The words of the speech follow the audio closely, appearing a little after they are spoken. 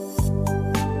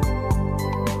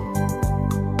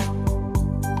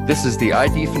This is the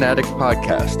ID Fanatic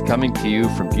podcast, coming to you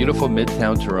from beautiful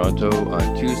Midtown Toronto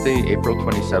on Tuesday, April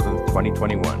 27th,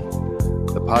 2021.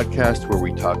 The podcast where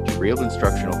we talk to real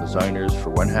instructional designers for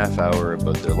 1/2 hour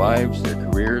about their lives, their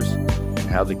careers, and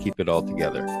how they keep it all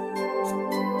together.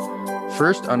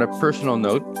 First, on a personal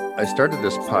note, I started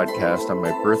this podcast on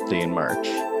my birthday in March.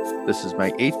 This is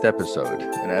my 8th episode,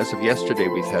 and as of yesterday,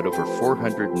 we've had over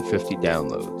 450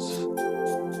 downloads,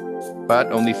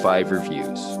 but only 5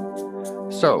 reviews.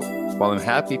 So, while I'm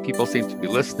happy people seem to be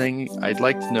listening, I'd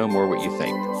like to know more what you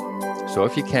think. So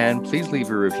if you can, please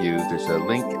leave a review. There's a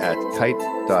link at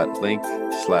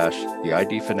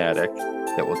kite.link/theidfanatic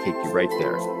that will take you right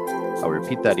there. I'll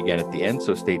repeat that again at the end,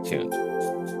 so stay tuned.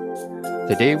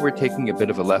 Today, we're taking a bit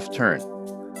of a left turn.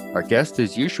 Our guest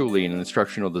is usually an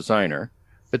instructional designer,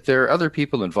 but there are other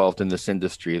people involved in this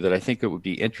industry that I think it would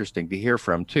be interesting to hear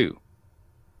from too.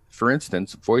 For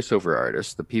instance, voiceover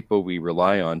artists, the people we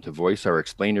rely on to voice our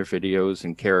explainer videos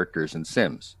and characters in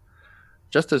Sims.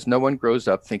 Just as no one grows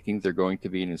up thinking they're going to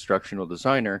be an instructional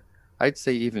designer, I'd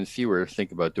say even fewer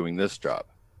think about doing this job.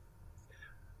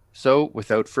 So,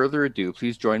 without further ado,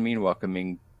 please join me in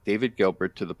welcoming David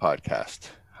Gilbert to the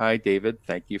podcast. Hi, David.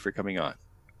 Thank you for coming on.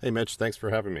 Hey, Mitch. Thanks for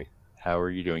having me. How are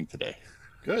you doing today?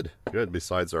 Good.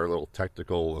 Besides our little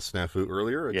technical snafu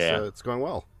earlier, it's going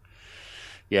well.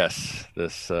 Yes,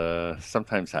 this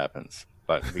sometimes happens,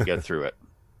 but we get through it.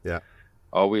 Yeah.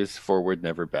 Always forward,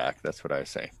 never back. That's what I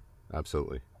say.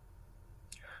 Absolutely.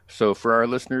 So for our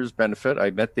listeners' benefit,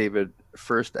 I met David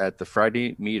first at the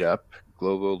Friday Meetup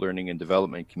Global Learning and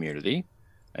Development Community,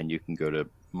 and you can go to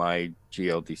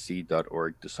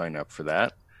mygldc.org to sign up for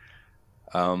that.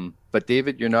 But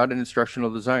David, you're not an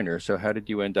instructional designer, so how did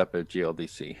you end up at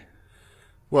GLDC?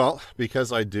 Well,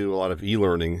 because I do a lot of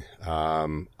e-learning,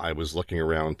 I was looking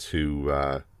around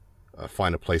to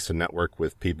find a place to network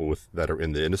with people that are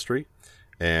in the industry.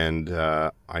 And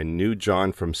I knew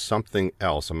John from something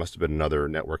else. It must have been another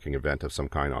networking event of some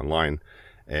kind online,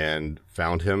 and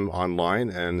found him online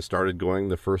and started going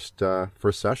the first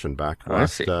session back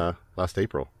last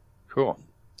April. Cool.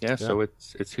 Yeah. So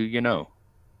it's who you know.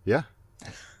 Yeah.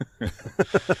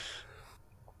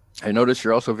 I noticed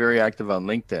you're also very active on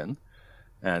LinkedIn,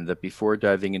 and that before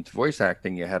diving into voice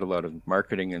acting, you had a lot of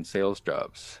marketing and sales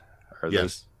jobs. Are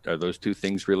those two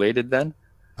things related then?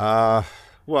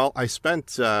 Well, I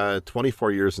spent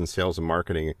 24 years in sales and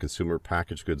marketing and consumer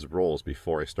packaged goods roles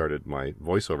before I started my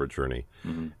voiceover journey.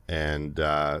 Mm-hmm. And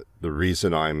the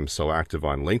reason I'm so active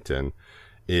on LinkedIn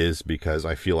is because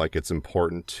I feel like it's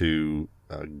important to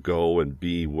go and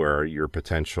be where your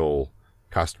potential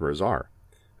customers are.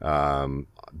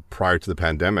 Prior to the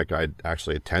pandemic, I'd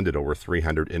actually attended over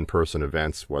 300 in-person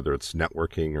events, whether it's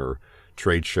networking or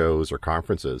trade shows or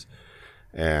conferences.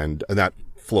 And that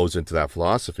flows into that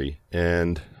philosophy.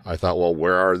 And I thought, well,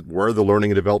 where are the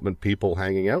learning and development people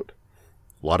hanging out?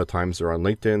 A lot of times they're on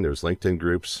LinkedIn. There's LinkedIn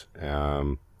groups.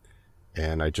 And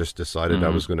I just decided I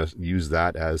was going to use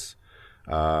that as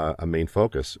a main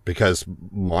focus, because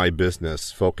my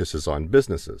business focuses on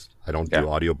businesses. I don't do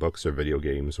audiobooks or video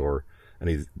games or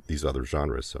any of these other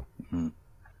genres. So,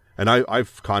 and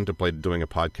I've contemplated doing a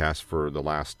podcast for the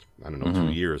last, 2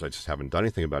 years. I just haven't done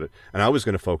anything about it. And I was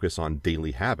going to focus on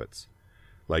daily habits.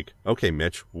 Like, okay,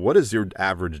 Mitch, what does your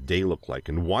average day look like?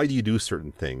 And why do you do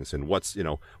certain things? And what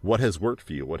has worked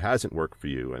for you? What hasn't worked for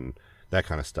you? And that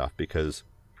kind of stuff. Because,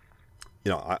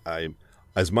 I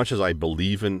as much as I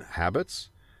believe in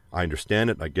habits, I understand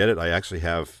it. I get it. I actually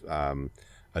have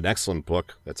an excellent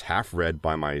book that's half read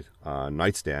by my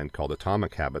nightstand called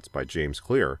Atomic Habits by James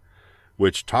Clear,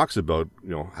 which talks about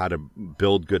how to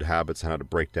build good habits and how to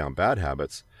break down bad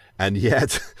habits. And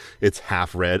yet it's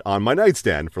half read on my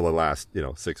nightstand for the last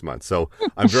 6 months. So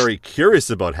I'm very curious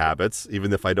about habits,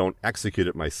 even if I don't execute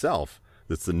it myself.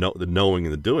 That's the knowing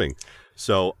and the doing.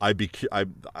 So I would love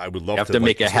to. You have to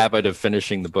make a habit of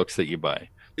finishing the books that you buy.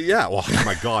 Yeah, well, oh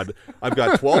my God, I've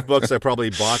got 12 books I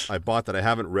bought that I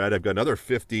haven't read. I've got another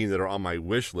 15 that are on my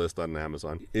wish list on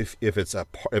Amazon. If it's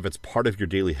part of your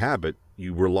daily habit,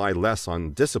 you rely less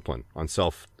on discipline, on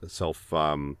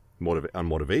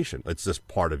motivation. It's just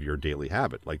part of your daily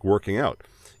habit, like working out.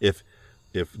 If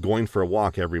going for a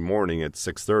walk every morning at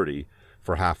 6:30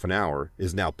 for half an hour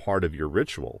is now part of your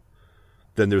ritual,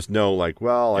 then there's no I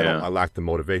lack the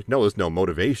motivation. No, there's no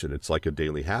motivation. It's like a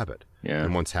daily habit. Yeah.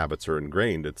 And once habits are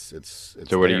ingrained, it's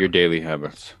So what are your daily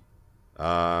habits?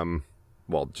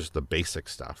 Well, just the basic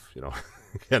stuff,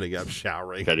 getting up,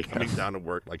 showering, coming down to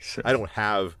work. Like, I don't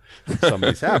have some of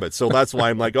these habits. So that's why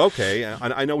I'm like, okay,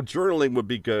 I know journaling would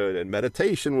be good and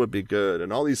meditation would be good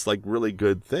and all these like really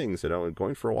good things, and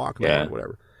going for a walk, and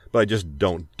whatever. But I just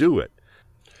don't do it.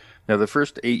 Now, the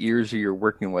first 8 years of your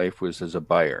working life was as a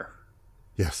buyer,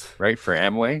 Yes. right? For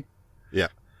Amway. Yeah.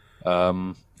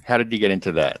 How did you get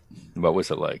into that? What was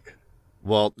it like?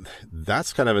 Well,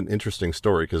 that's kind of an interesting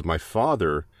story because my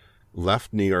father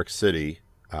left New York City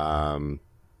and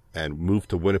moved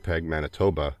to Winnipeg,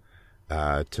 Manitoba,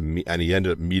 to meet, and he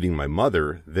ended up meeting my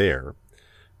mother there.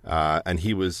 And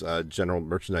he was a general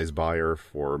merchandise buyer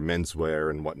for menswear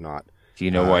and whatnot. Do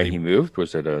you know why he moved?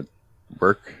 Was it a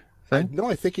work thing? No,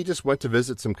 I think he just went to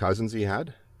visit some cousins he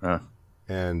had, Uh,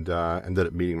 and ended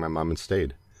up meeting my mom and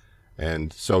stayed.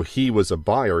 And so he was a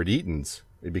buyer at Eaton's.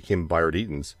 He became a buyer at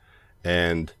Eaton's,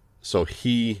 and so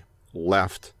he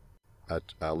left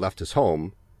his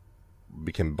home,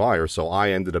 became a buyer. So I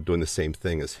ended up doing the same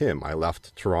thing as him. I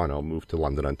left Toronto, moved to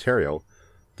London, Ontario,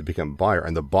 to become a buyer.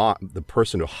 And the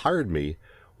person who hired me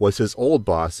was his old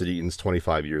boss at Eaton's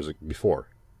 25 years before.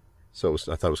 So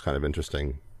I thought it was kind of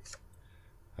interesting.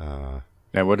 now,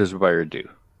 what does a buyer do?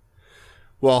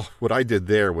 Well, what I did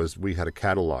there was we had a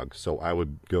catalog. So I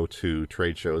would go to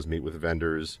trade shows, meet with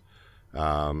vendors,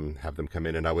 have them come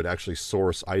in, and I would actually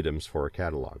source items for a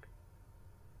catalog.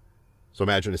 So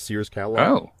imagine a Sears catalog.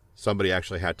 Oh, Somebody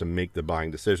actually had to make the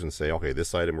buying decision, say, okay,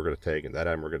 this item we're going to take, and that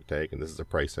item we're going to take, and this is the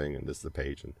pricing, and this is the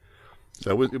page. And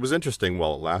so it was interesting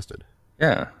while it lasted.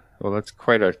 yeah. Well, that's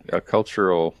quite a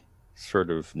cultural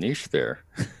sort of niche there.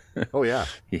 Oh, yeah.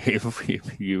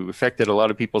 You affected a lot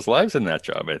of people's lives in that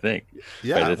job, I think,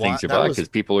 by the things you that bought, was because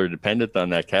people are dependent on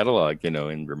that catalog,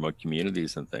 in remote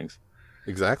communities and things.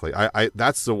 exactly. I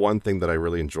that's the one thing that I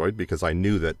really enjoyed because I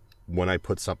knew that when I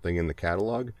put something in the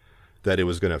catalog, that it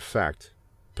was going to affect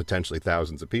potentially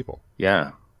thousands of people.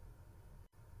 Yeah.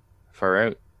 Far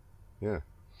out. Yeah.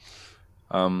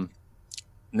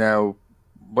 Now,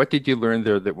 what did you learn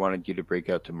there that wanted you to break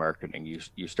out to marketing?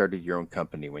 You started your own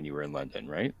company when you were in London,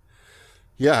 right?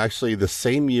 Yeah, actually, the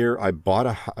same year I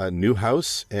bought a new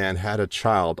house and had a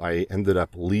child, I ended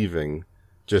up leaving,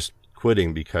 just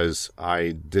quitting because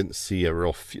I didn't see a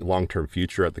real long-term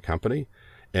future at the company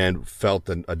and felt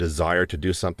a desire to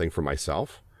do something for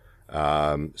myself.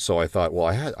 So I thought,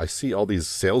 well, I see all these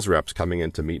sales reps coming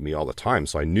in to meet me all the time,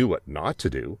 so I knew what not to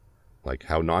do, like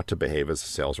how not to behave as a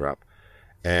sales rep.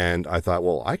 And I thought,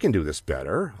 well, I can do this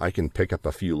better. I can pick up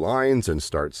a few lines and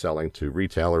start selling to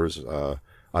retailers,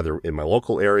 either in my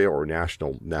local area or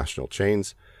national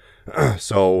chains.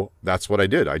 So that's what I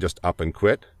did. I just up and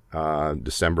quit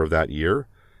December of that year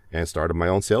and started my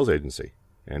own sales agency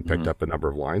and picked up a number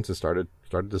of lines and started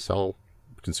to sell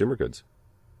consumer goods.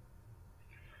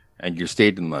 And you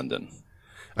stayed in London.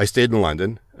 I stayed in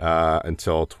London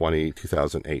until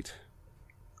 2008.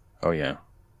 Oh, yeah.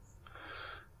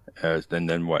 And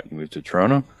then what? You moved to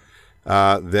Toronto?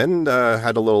 Then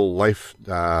had a little life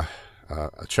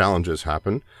challenges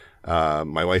happen.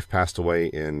 My wife passed away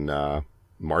in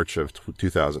March of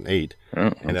 2008.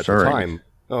 Oh, and at sorry. the time,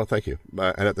 oh, thank you.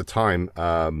 And at the time,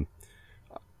 well,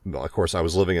 of course, I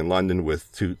was living in London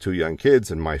with two young kids,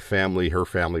 and her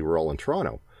family were all in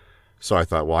Toronto. So I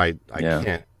thought, well, I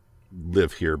can't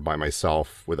live here by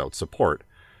myself without support.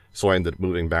 So I ended up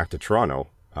moving back to Toronto,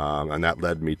 and that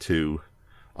led me to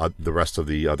the rest of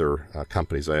the other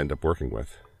companies I ended up working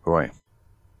with. Boy,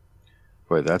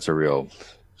 that's a real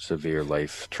severe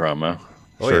life trauma.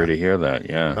 Oh, Sorry yeah. to hear that.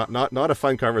 Yeah. Not a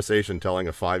fun conversation telling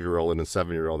a 5-year-old and a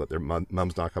 7-year-old that their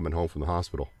mom's not coming home from the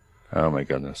hospital. Oh my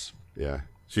goodness. Yeah,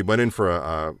 she went in for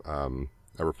a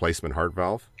replacement heart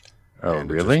valve. Oh,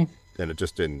 really? It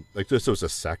just didn't, like, this was a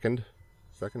second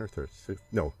or third?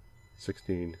 No,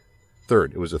 16.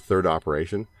 Third. It was a third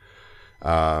operation.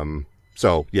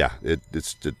 So yeah, it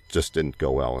just didn't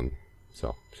go well, and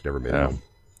so she never made it home.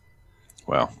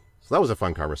 Well, so that was a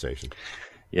fun conversation.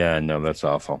 Yeah, no, that's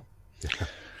awful.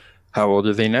 How old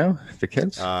are they now, the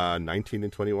kids? 19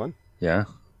 and 21. Yeah.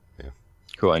 Yeah.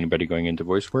 Cool. Anybody going into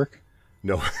voice work?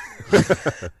 No.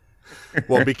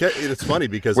 Well, because it's funny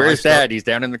because where's Dad? He's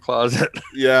down in the closet.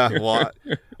 Yeah. Well,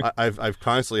 I've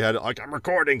constantly had, like, I'm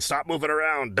recording. Stop moving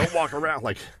around. Don't walk around.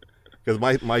 Like, because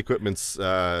my equipment's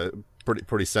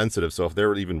pretty sensitive. So if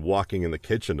they're even walking in the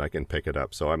kitchen, I can pick it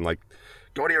up. So I'm like,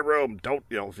 go to your room. Don't,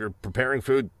 if you're preparing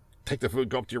food, take the food,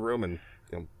 go up to your room, and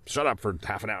shut up for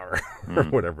half an hour or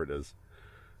whatever it is.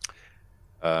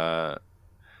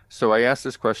 So I asked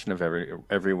this question of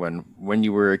everyone. When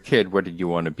you were a kid, what did you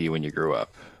want to be when you grew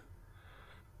up?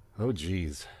 Oh,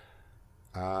 geez.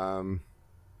 I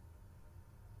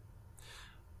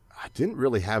didn't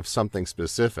really have something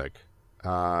specific.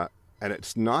 And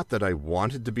it's not that I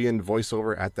wanted to be in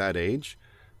voiceover at that age,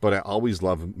 but I always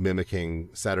loved mimicking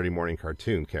Saturday morning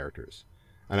cartoon characters.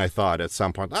 And I thought at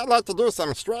some point, I'd like to do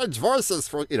some strange voices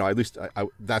for, at least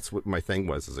that's what my thing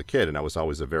was as a kid. And I was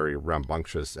always a very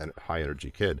rambunctious and high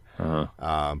energy kid.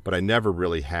 But I never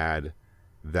really had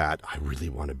that, I really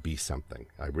want to be something.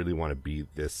 I really want to be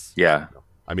this. Yeah.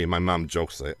 I mean, my mom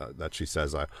jokes that she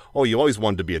says, oh, you always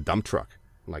wanted to be a dump truck.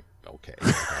 I'm like, okay,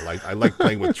 I like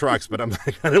playing with trucks, but I'm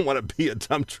like, I didn't want to be a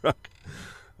dump truck.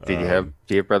 Do you have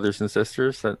brothers and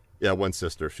sisters? Yeah, one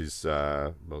sister. She's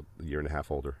about a year and a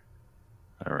half older.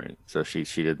 All right. So she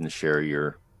didn't share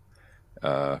your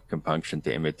compunction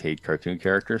to imitate cartoon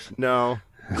characters? No.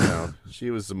 She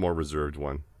was the more reserved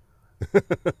one.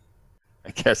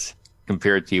 I guess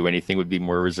compared to you, anything would be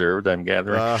more reserved, I'm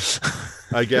gathering.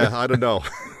 I guess. I don't know.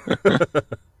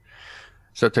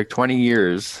 So it took 20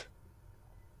 years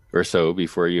or so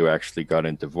before you actually got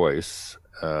into voice.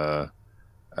 I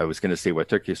was going to say what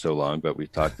took you so long, but we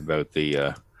talked about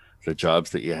the jobs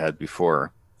that you had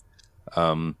before.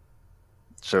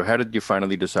 So how did you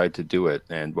finally decide to do it,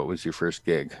 and what was your first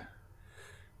gig?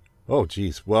 Oh,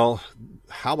 geez. Well,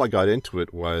 how I got into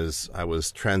it was I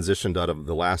was transitioned out of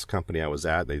the last company I was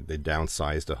at. They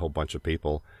downsized a whole bunch of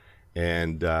people,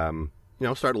 and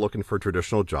started looking for a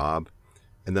traditional job.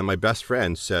 And then my best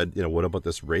friend said, what about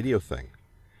this radio thing?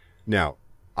 Now,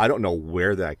 I don't know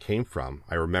where that came from.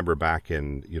 I remember back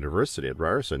in university at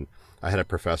Ryerson, I had a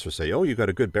professor say, oh, you got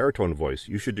a good baritone voice.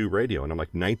 You should do radio. And I'm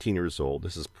like 19 years old.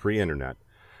 This is pre-internet.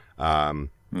 And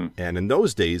in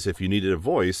those days, if you needed a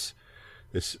voice,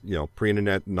 this,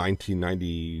 pre-internet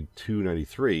 1992,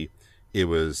 93, it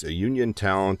was a union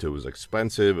talent. It was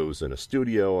expensive. It was in a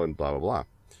studio and blah, blah, blah.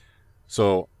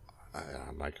 So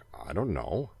I'm like, I don't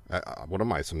know. What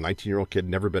am I? Some 19-year-old kid,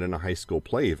 never been in a high school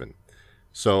play even.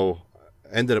 So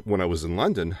ended up, when I was in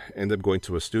London, ended up going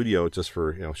to a studio just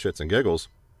for, shits and giggles,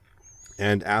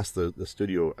 and asked the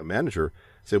studio manager,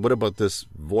 said, what about this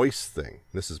voice thing?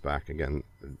 This is back again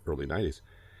in early 90s.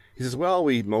 He says, well,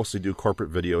 we mostly do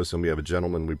corporate videos, and we have a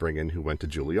gentleman we bring in who went to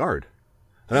Juilliard.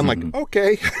 And I'm like,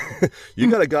 okay, you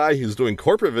got a guy who's doing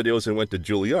corporate videos and went to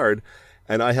Juilliard,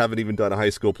 and I haven't even done a high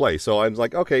school play. So I was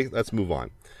like, okay, let's move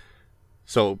on.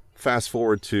 So fast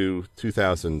forward to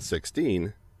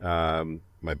 2016,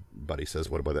 my buddy says,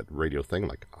 what about that radio thing? I'm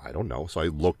like, I don't know. So I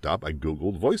looked up, I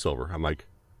Googled voiceover. I'm like,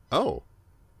 oh,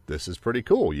 this is pretty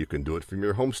cool. You can do it from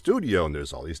your home studio, and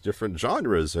there's all these different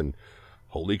genres, and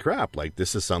holy crap, like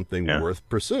this is something worth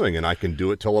pursuing, and I can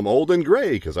do it till I'm old and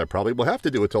gray, because I probably will have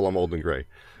to do it till I'm old and gray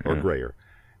or grayer.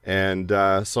 And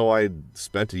so I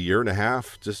spent a year and a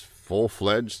half just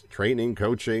full-fledged training,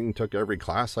 coaching, took every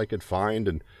class I could find,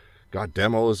 and got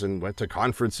demos and went to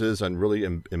conferences and really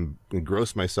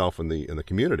engrossed myself in the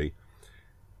community.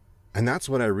 And that's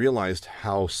when I realized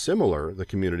how similar the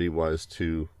community was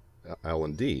to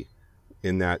L&D,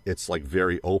 in that it's like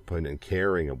very open and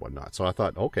caring and whatnot. So I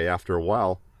thought, okay, after a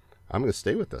while, I'm going to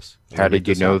stay with this. How did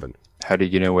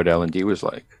you know what L&D was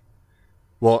like?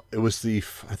 Well, it was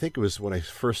I think it was when I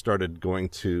first started going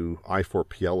to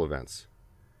I4PL events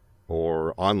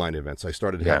or online events. I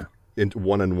started having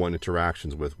one-on-one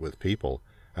interactions with people.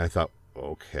 And I thought,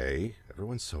 okay,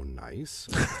 everyone's so nice.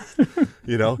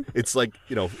 It's like,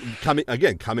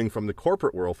 coming from the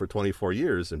corporate world for 24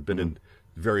 years and been in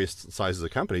various sizes of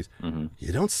companies,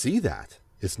 you don't see that.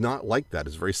 It's not like that.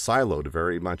 It's very siloed,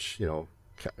 very much,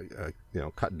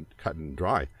 cut and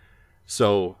dry.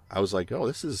 So I was like, oh,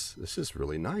 this is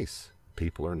really nice.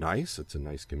 People are nice. It's a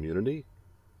nice community.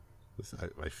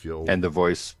 I feel. And the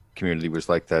voice community was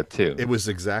like that too. It was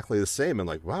exactly the same. And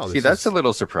like, wow. That's a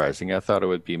little surprising. I thought it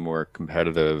would be more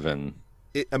competitive and.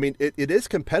 It is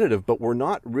competitive, but we're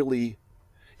not really.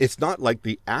 It's not like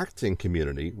the acting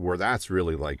community where that's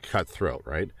really like cutthroat,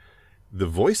 right? The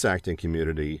voice acting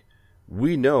community,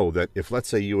 we know that if, let's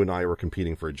say, you and I were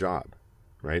competing for a job,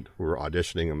 right? We're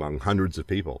auditioning among hundreds of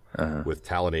people with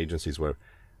talent agencies, whatever.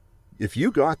 If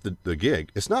you got the gig,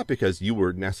 it's not because you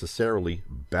were necessarily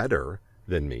better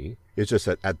than me. It's just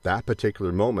that at that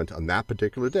particular moment, on that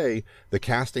particular day, the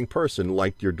casting person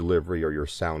liked your delivery or your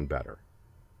sound better.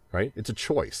 Right? It's a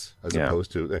choice as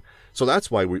opposed to. So that's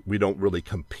why we don't really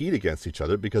compete against each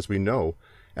other, because we know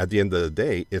at the end of the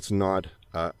day, it's not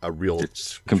a real.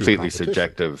 It's completely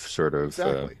subjective sort of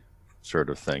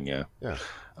thing. Yeah. Yeah.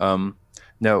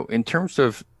 Now, in terms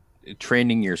of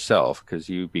training yourself, because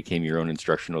you became your own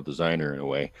instructional designer in a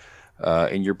way,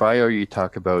 in your bio you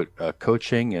talk about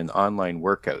coaching and online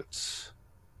workouts.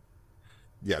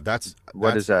 Yeah,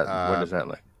 what is that? What is that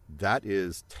like? That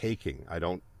is taking. I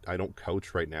don't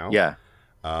coach right now. Yeah.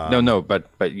 No,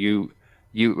 but when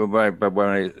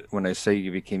I say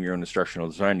you became your own instructional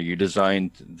designer, you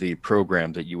designed the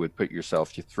program that you would put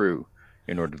yourself through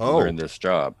in order to learn this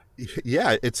job.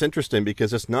 Yeah, it's interesting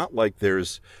because it's not like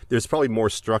there's probably more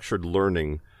structured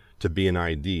learning to be an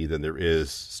ID than there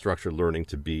is structured learning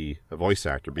to be a voice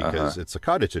actor, because it's a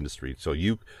cottage industry. So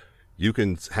you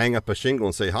can hang up a shingle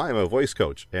and say, "Hi, I'm a voice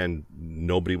coach," and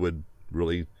nobody would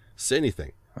really say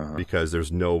anything because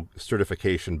there's no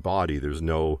certification body. There's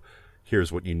no,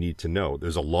 here's what you need to know.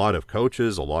 There's a lot of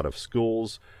coaches, a lot of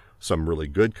schools, some really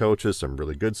good coaches, some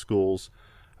really good schools.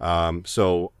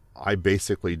 So I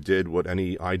basically did what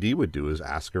any ID would do, is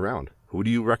ask around. Who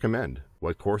do you recommend?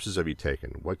 What courses have you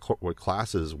taken? What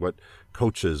classes, what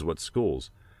coaches, what schools?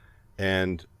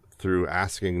 And through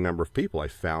asking a number of people, I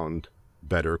found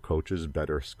better coaches,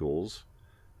 better schools,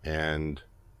 and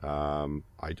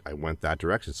I went that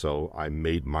direction. So I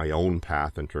made my own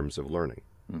path in terms of learning.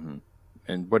 Mm-hmm.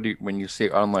 And when you say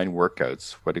online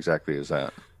workouts, what exactly is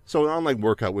that? So an online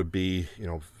workout would be,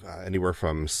 anywhere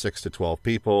from 6 to 12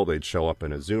 people. They'd show up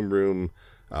in a Zoom room,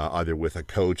 either with a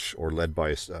coach or led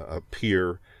by a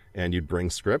peer, and you'd bring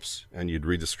scripts and you'd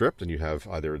read the script, and you'd have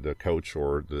either the coach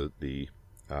or the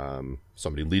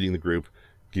somebody leading the group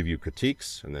give you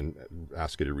critiques and then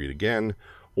ask you to read again.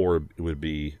 Or it would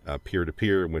be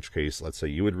peer-to-peer, in which case, let's say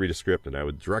you would read a script and I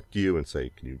would direct you and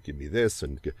say, "Can you give me this?"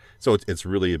 And so it's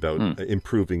really about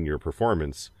improving your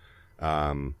performance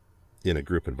in a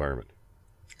group environment.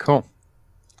 Cool.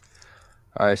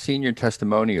 I see in your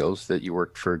testimonials that you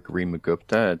worked for Garima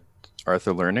Gupta at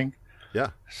eLearning. Yeah.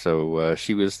 So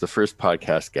she was the first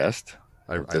podcast guest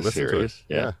of I listened series.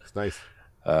 to it. Yeah, it's nice.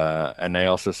 And I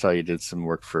also saw you did some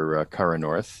work for Cara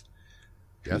North.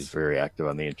 Yes. Who's very active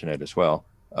on the internet as well.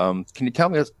 Can you tell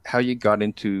me how you got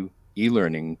into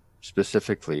e-learning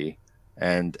specifically,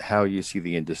 and how you see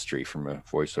the industry from a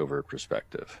voiceover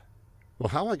perspective? Well,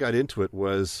 how I got into it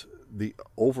was the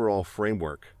overall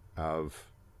framework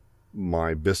of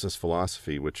my business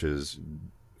philosophy, which is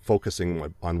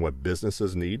focusing on what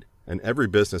businesses need. And every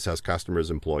business has customers,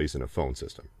 employees, and a phone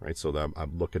system, right? So I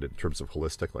look at it in terms of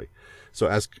holistically. So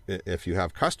if you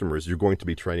have customers, you're going to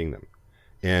be training them.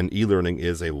 And e-learning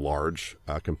is a large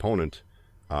component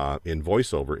in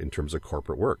voiceover in terms of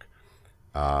corporate work.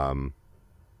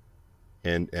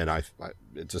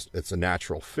 It's a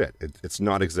natural fit. It's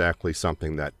not exactly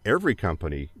something that every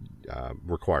company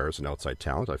requires an outside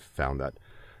talent. I've found that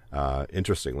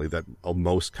interestingly that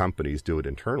most companies do it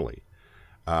internally,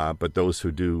 but those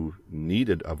who do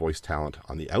needed a voice talent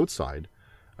on the outside,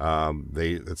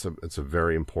 it's a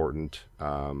very important.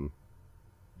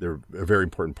 They're a very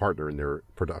important partner in their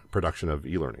production of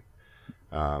e-learning.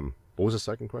 What was the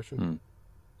second question?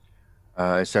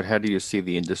 I said, how do you see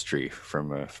the industry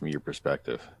from your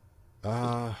perspective?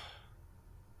 In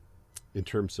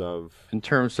terms of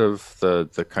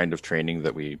the kind of training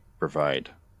that we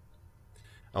provide.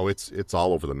 Oh, it's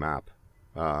all over the map.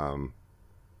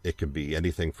 It can be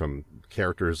anything from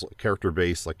character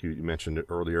based, like you mentioned it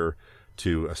earlier,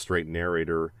 to a straight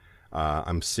narrator.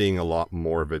 I'm seeing a lot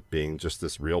more of it being just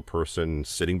this real person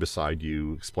sitting beside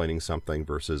you explaining something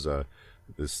versus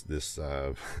this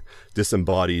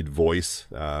disembodied voice.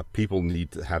 People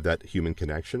need to have that human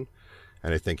connection,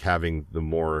 and I think having the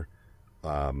more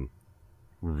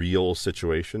real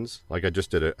situations, like I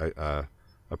just did a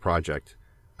project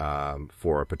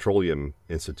for a petroleum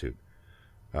institute,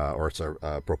 or it's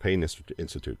a propane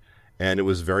institute, and it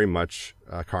was very much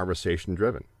conversation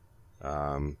driven.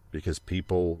 Because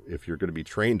people, if you're going to be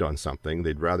trained on something,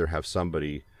 they'd rather have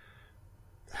somebody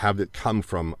have it come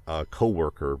from a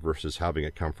coworker versus having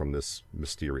it come from this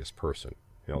mysterious person.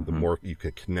 The more you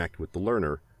can connect with the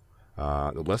learner,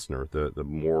 the listener, the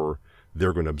more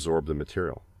they're going to absorb the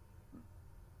material.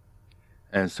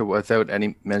 And so, without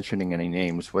mentioning any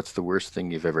names, what's the worst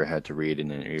thing you've ever had to read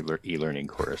in an e-learning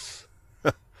course?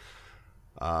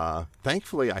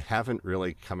 Thankfully, I haven't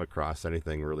really come across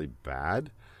anything really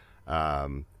bad.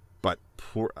 But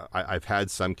I've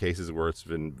had some cases where it's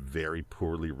been very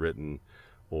poorly written,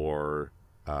 or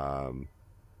it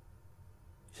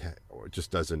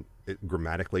just doesn't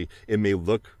grammatically. It may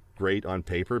look great on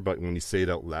paper, but when you say it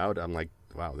out loud, I'm like,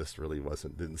 wow, this really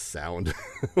didn't sound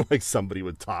like somebody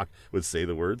would say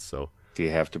the words. So do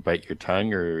you have to bite your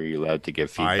tongue, or are you allowed to give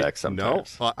feedback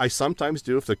sometimes? No, I sometimes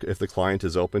do if the client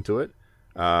is open to it.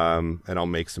 And I'll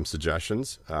make some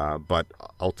suggestions, but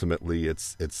ultimately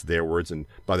it's their words, and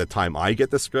by the time I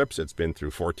get the scripts, it's been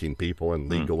through 14 people and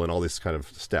legal and all this kind of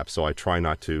steps. So I try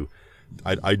not to.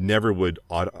 I never would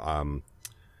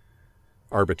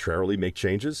arbitrarily make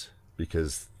changes,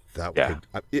 because that would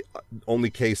only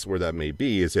case where that may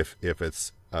be is if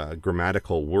it's a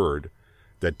grammatical word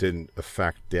that didn't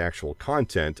affect the actual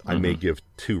content. I may give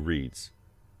two reads.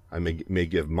 I may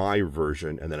give my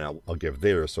version, and then I'll give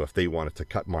theirs. So if they wanted to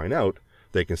cut mine out,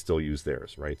 they can still use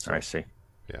theirs, right? So, I see.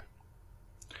 yeah.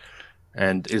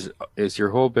 And is your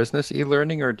whole business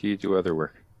e-learning, or do you do other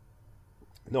work?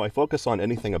 No, I focus on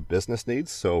anything a business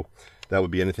needs. So that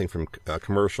would be anything from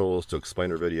commercials to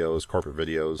explainer videos, corporate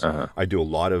videos. Uh-huh. I do a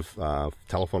lot of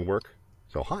telephone work.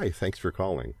 So, hi, thanks for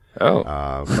calling.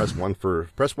 Oh. Press one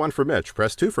for Mitch.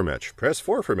 Press 2 for Mitch. Press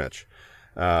 4 for Mitch.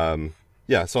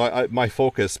 Yeah. So my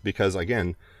focus, because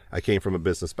again, I came from a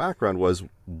business background, was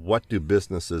what do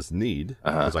businesses need?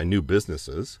 Because I knew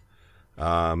businesses,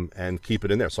 and keep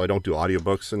it in there. So I don't do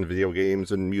audiobooks and video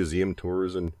games and museum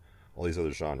tours and all these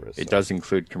other genres. It does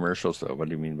include commercials, though. What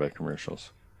do you mean by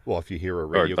commercials? Well, if you hear a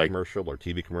radio commercial or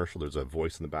TV commercial, there's a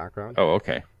voice in the background. Oh,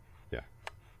 okay. Yeah.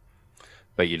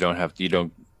 But you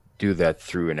don't do that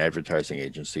through an advertising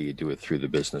agency. You do it through the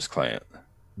business client.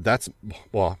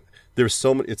 Well, there's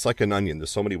so many. It's like an onion.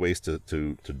 There's so many ways to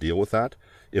deal with that.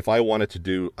 If I wanted to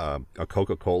do a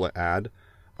Coca-Cola ad,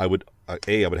 I would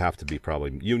have to be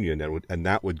probably union, and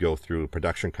that would go through a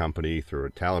production company, through a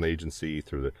talent agency,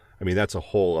 that's a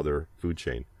whole other food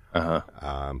chain.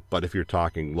 But if you're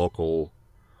talking local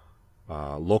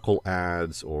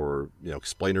ads or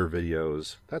explainer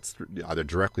videos, that's either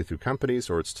directly through companies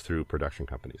or it's through production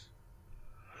companies.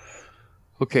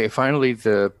 Okay, finally,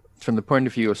 from the point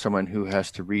of view of someone who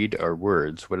has to read our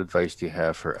words, what advice do you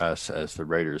have for us as the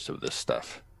writers of this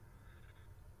stuff?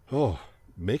 Oh,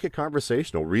 make it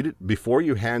conversational. Read it before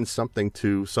you hand something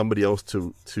to somebody else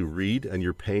to read, and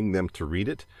you're paying them to read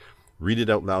it. Read it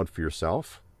out loud for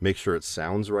yourself. Make sure it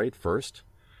sounds right first.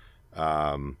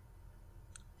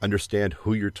 Understand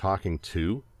who you're talking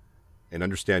to, and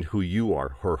understand who you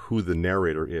are or who the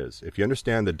narrator is. If you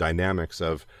understand the dynamics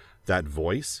of that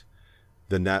voice,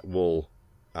 then that will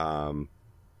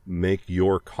make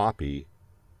your copy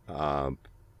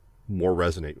more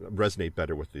resonate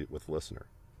better with the listener.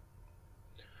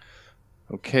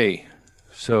 Okay,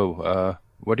 so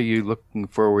what are you looking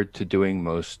forward to doing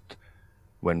most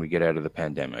when we get out of the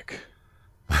pandemic?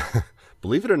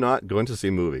 Believe it or not, going to see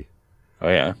a movie. Oh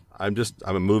yeah. I'm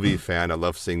a movie fan. I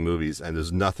love seeing movies, and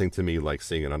there's nothing to me like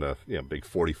seeing it on a big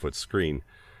 40-foot screen.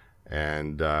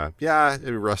 And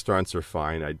restaurants are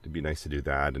fine. It'd be nice to do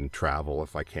that and travel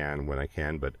if I can, when I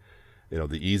can. But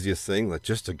the easiest thing,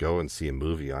 just to go and see a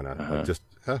movie on the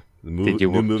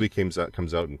new movie comes out,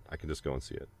 and I can just go and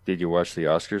see it. Did you watch the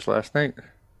Oscars last night?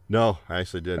 No, I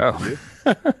actually did. Oh. Did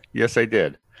you? Yes, I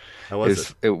did. How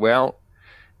was it? Well,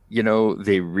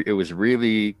 it was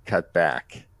really cut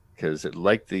back because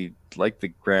like the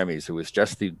Grammys, it was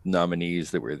just the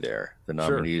nominees that were there, the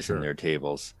nominees Sure. and their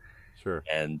tables. Sure.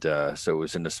 And so it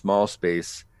was in a small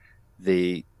space.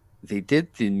 They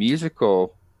did the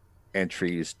musical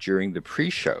entries during the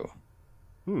pre-show.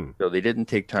 So they didn't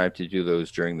take time to do those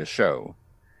during the show.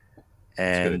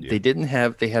 And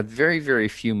they had very, very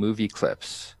few movie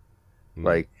clips.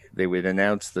 Like they would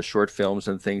announce the short films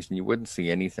and things, and you wouldn't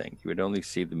see anything. You would only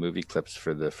see the movie clips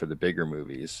for the bigger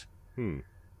movies.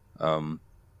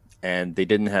 And they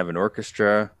didn't have an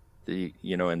orchestra,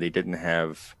 and they didn't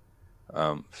have,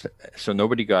 so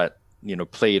nobody got,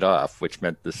 played off, which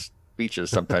meant the speeches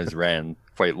sometimes ran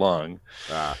quite long.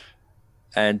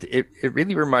 And it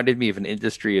really reminded me of an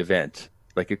industry event.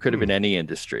 Like it could have been any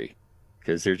industry,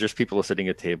 because they're just people sitting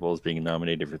at tables being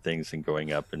nominated for things and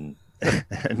going up and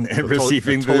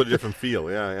receiving a totally different feel.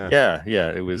 Yeah.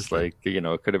 It was like,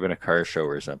 it could have been a car show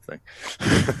or something.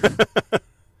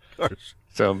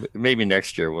 So maybe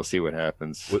next year we'll see what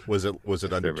happens. Was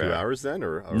it under 2 hours then,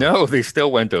 or? No, they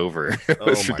still went over. It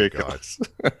was ridiculous.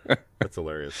 That's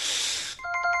hilarious.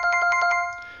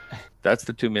 That's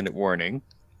the 2-minute warning.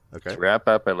 Okay. To wrap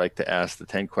up, I'd like to ask the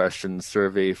 10 questions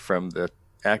survey from the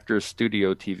Actors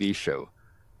Studio TV show.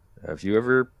 Have you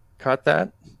ever caught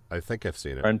that? I think I've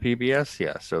seen it. On PBS?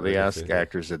 Yeah. So they ask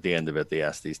actors at the end of it, they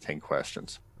ask these 10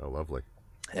 questions. Oh, lovely.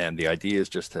 And the idea is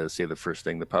just to say the first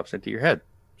thing that pops into your head.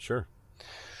 Sure.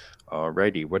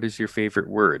 Alrighty. What is your favorite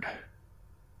word?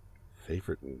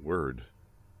 Favorite word?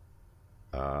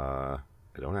 I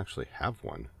don't actually have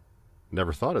one.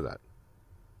 Never thought of that.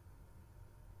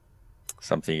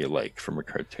 Something you like from a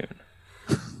cartoon.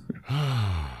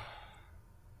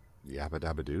 Yabba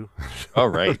dabba doo. All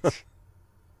right.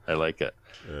 I like it.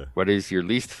 What is your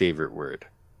least favorite word?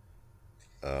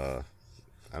 I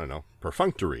don't know.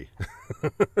 Perfunctory.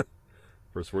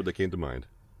 First word that came to mind.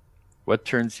 What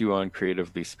turns you on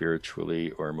creatively,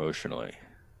 spiritually, or emotionally?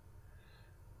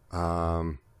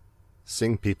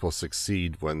 Seeing people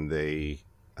succeed when they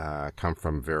come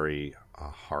from very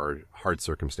hard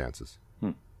circumstances.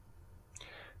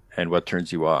 And what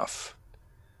turns you off?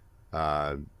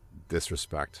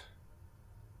 Disrespect.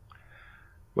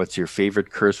 What's your favorite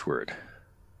curse word?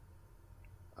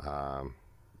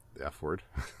 F word.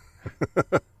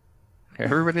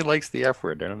 Everybody likes the F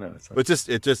word. I don't know. But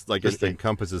it just like it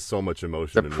encompasses so much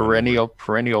emotion. The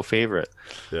perennial favorite.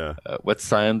 Yeah. What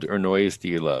sound or noise do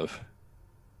you love?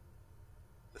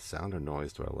 Sound or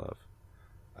noise do I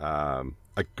love?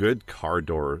 A good car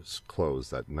door close,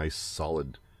 that nice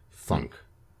solid thunk.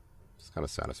 It's kind of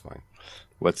satisfying.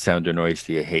 What sound or noise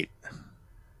do you hate?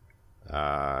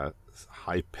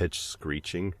 High-pitched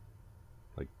screeching,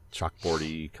 like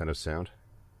chalkboardy kind of sound.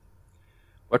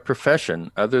 What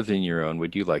profession other than your own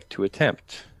would you like to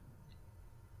attempt?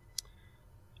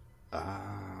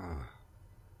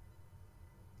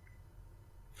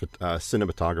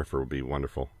 Cinematographer would be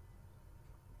wonderful.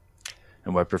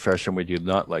 And what profession would you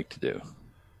not like to do?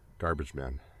 Garbage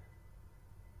man.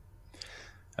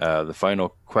 The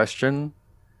final question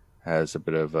has a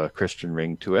bit of a Christian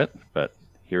ring to it, but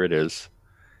here it is.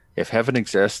 If heaven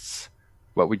exists,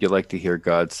 what would you like to hear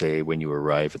God say when you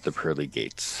arrive at the pearly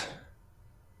gates?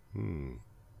 You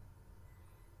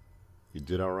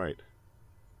did all right.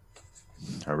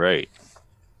 All right.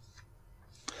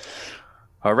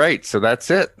 All right, so that's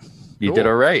it. You Cool. did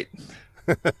all right.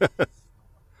 It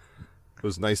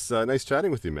was nice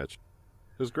chatting with you, Mitch.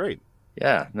 It was great.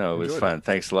 Yeah, no, it was Enjoyed fun.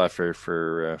 Thanks a lot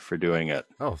for doing it.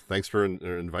 Oh, thanks for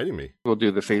inviting me. We'll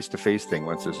do the face-to-face thing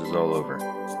once this is all over.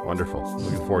 Wonderful.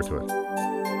 Looking forward to it.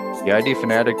 The ID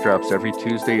Fanatic drops every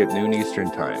Tuesday at noon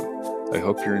Eastern Time. I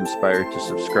hope you're inspired to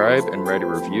subscribe and write a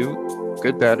review.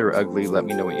 Good, bad, or ugly, let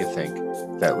me know what you think.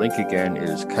 That link again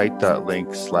is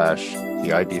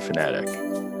kite.link/the ID Fanatic.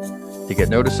 To get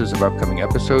notices of upcoming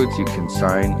episodes, you can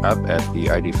sign up at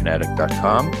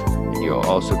theidfanatic.com, and you'll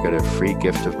also get a free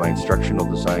gift of my instructional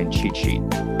design cheat sheet. You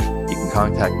can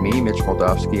contact me, Mitch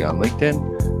Moldovsky, on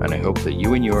LinkedIn, and I hope that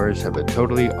you and yours have a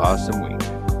totally awesome week.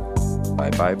 Bye,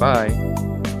 bye, bye.